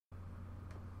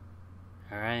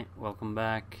Alright, welcome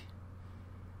back.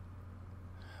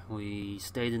 We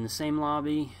stayed in the same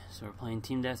lobby, so we're playing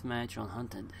Team Deathmatch on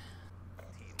Hunted.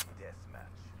 Team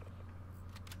Deathmatch.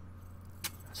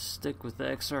 Stick with the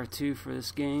XR2 for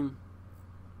this game.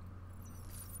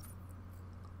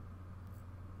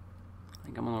 I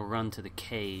think I'm gonna run to the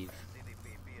cave.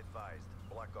 CDP, be advised.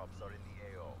 Black Ops are in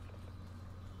the AO.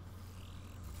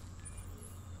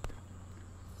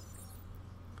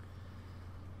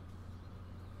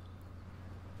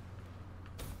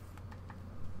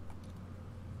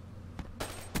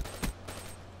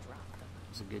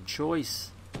 It's a good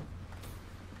choice.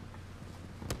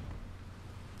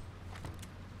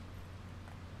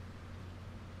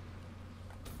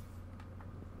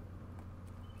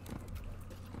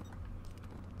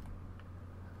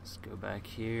 Let's go back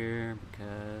here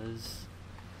because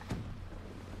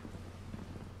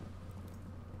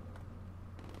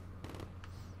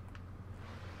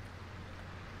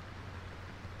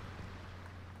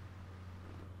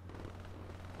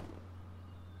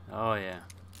oh yeah,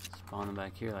 spawning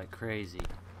back here like crazy.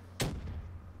 Where'd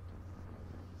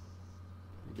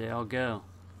they all go?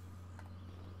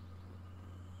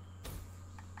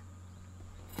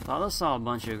 Thought I saw a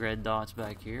bunch of red dots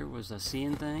back here. Was I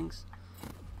seeing things?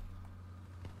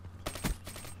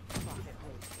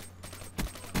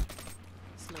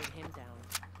 Slowed him down.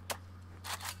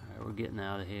 Alright, we're getting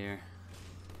out of here.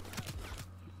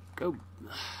 Go.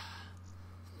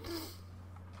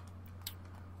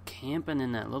 Camping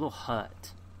in that little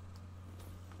hut.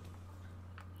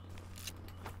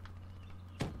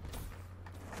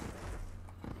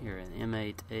 Here, an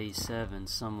M8A7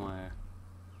 somewhere.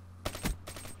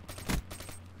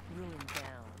 Ruined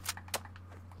down.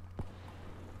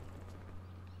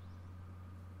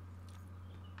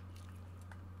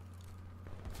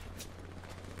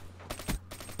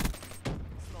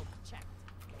 Smoke checked.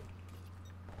 UAV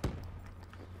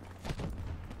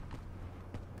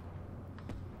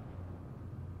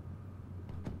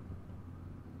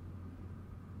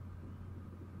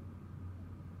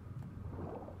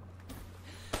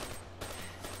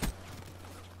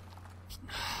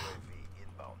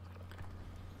inbound.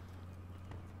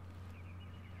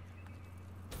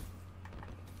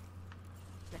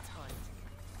 Let's hunt.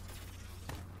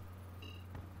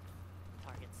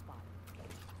 Target spotted.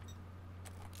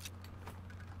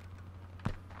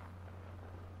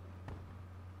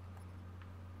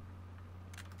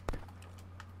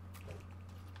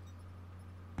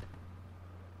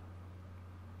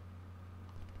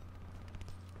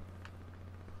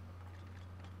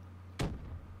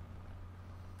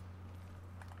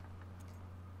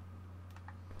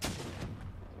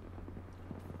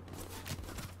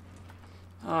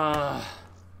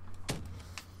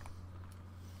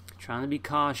 Trying to be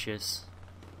cautious.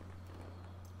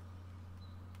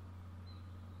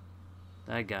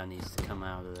 That guy needs to come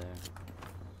out of there.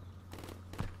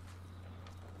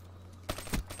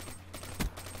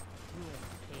 Ruined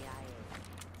AIA.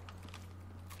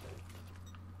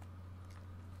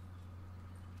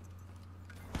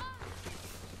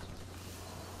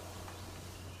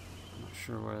 Not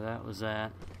sure where that was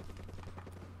at.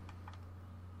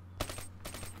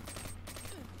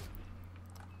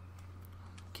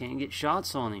 Can't get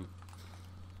shots on him.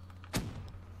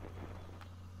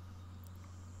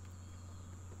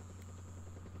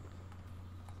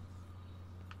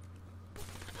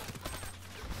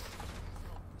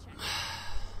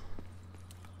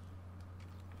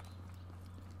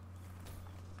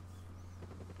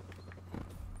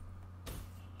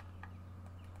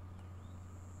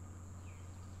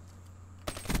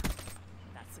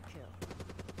 That's a kill.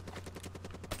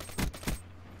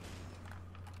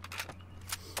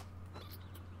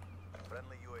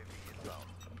 Friendly UAV inbound.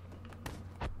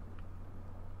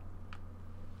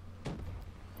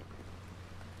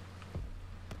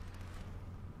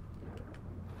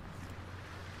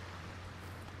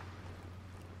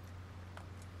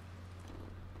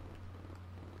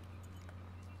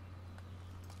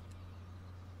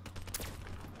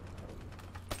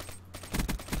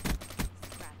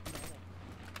 Scrap medic.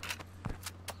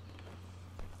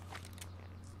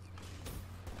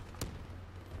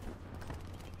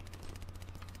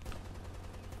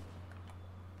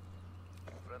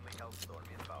 Friendly Hellstorm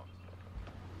inbound.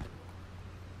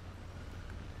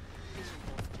 Vision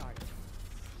both charged.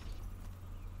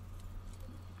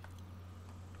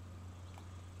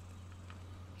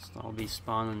 So I'll be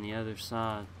spawning the other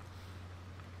side.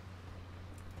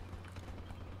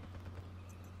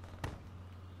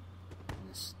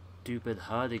 This stupid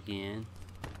HUD again.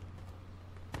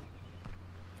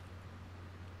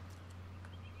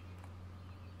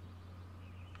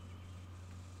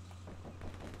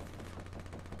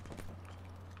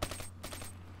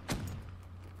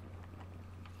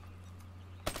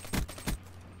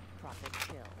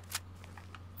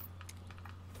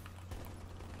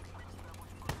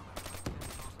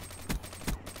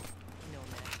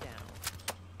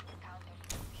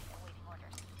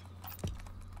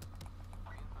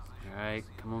 Alright,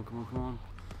 come on, come on, come on.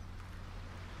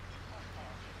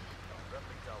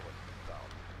 Friendly tower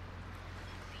inbound.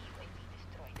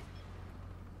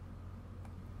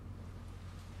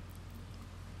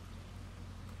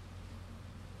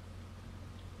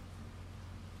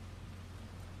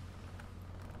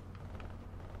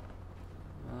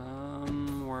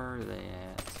 Where are they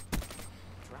at?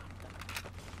 Drop them.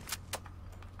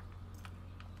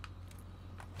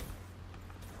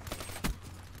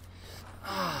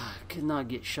 Could not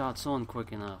get shots on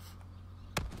quick enough.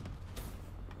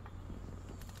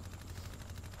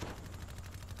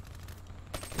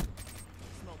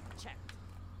 Smoke checked.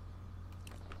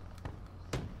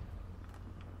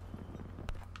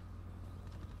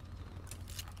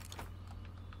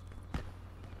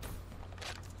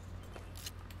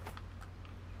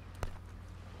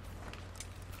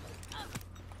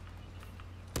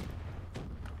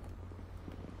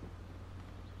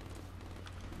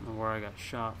 I don't know where I got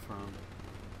shot from.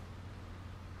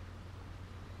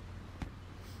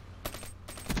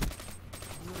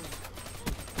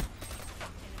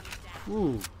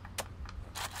 Ooh.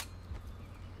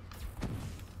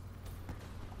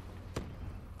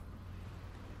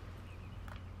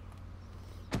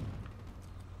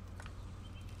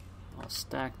 All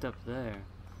stacked up there.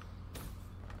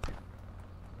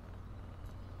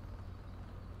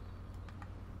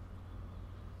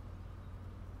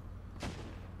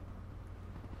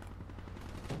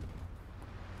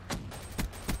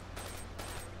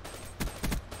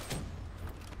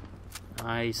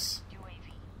 Nice. UAV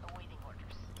awaiting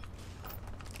orders.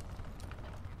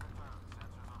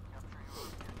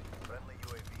 Friendly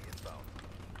UAV inbound.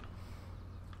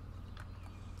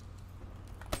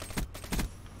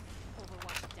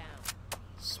 Overwatch down.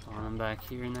 Spawning back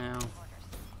here now. Orders.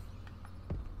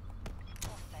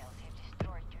 Hostiles have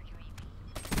destroyed your UAV.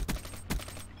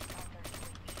 Counter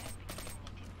UAV has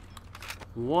been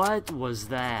eliminated. What was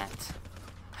that?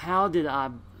 How did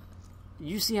I...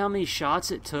 You see how many shots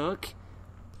it took?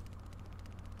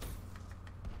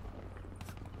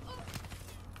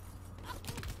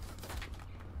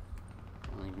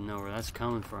 I don't even know where that's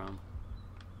coming from.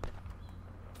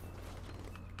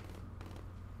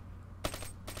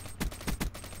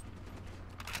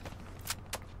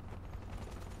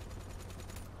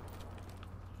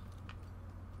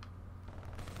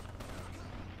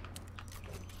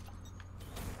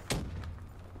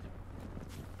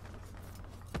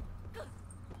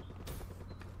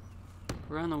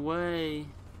 Run away.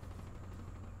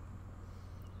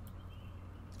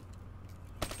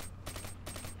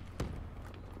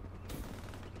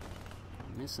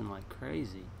 Missing like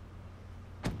crazy.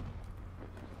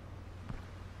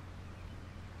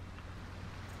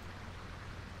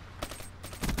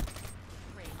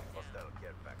 Rain down. Hostile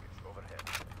care package overhead.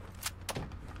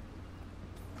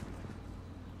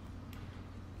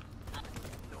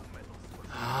 No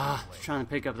medals. Trying to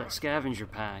pick up that scavenger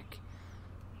pack.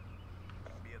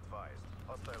 Be advised.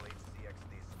 Hostile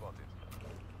HCXD spotted.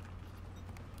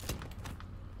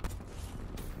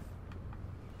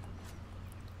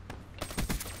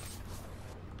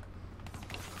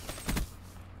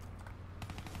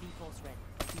 Default's ready.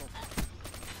 Smoke.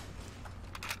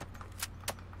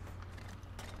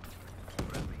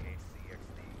 Friendly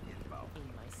HCXD inbound. In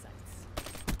my sights.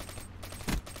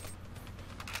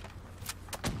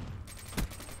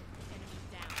 Enemy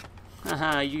down.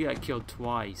 Haha, you got killed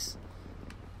twice.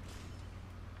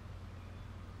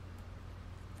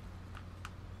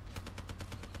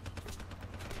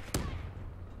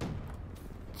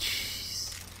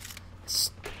 Jeez.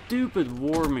 Stupid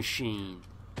war machine.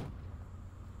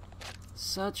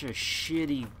 Such a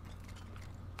shitty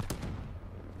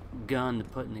gun to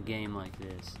put in a game like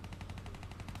this.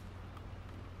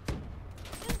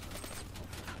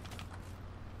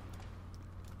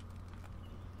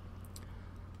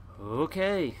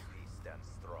 Okay. We stand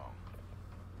strong.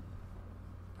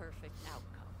 Perfect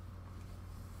outcome.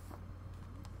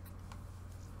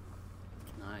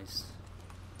 Nice.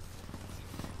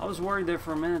 I was worried there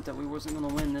for a minute that we wasn't going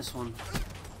to win this one.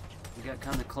 We got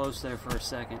kind of close there for a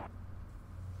second.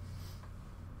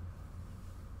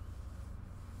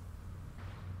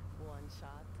 One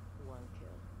shot, one kill.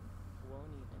 Won't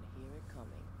even hear it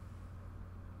coming.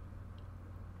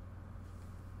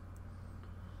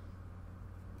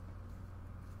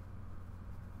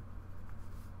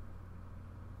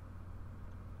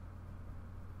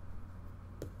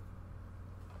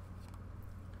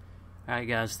 Alright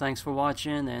guys, thanks for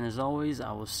watching, and as always,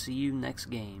 I will see you next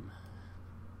game.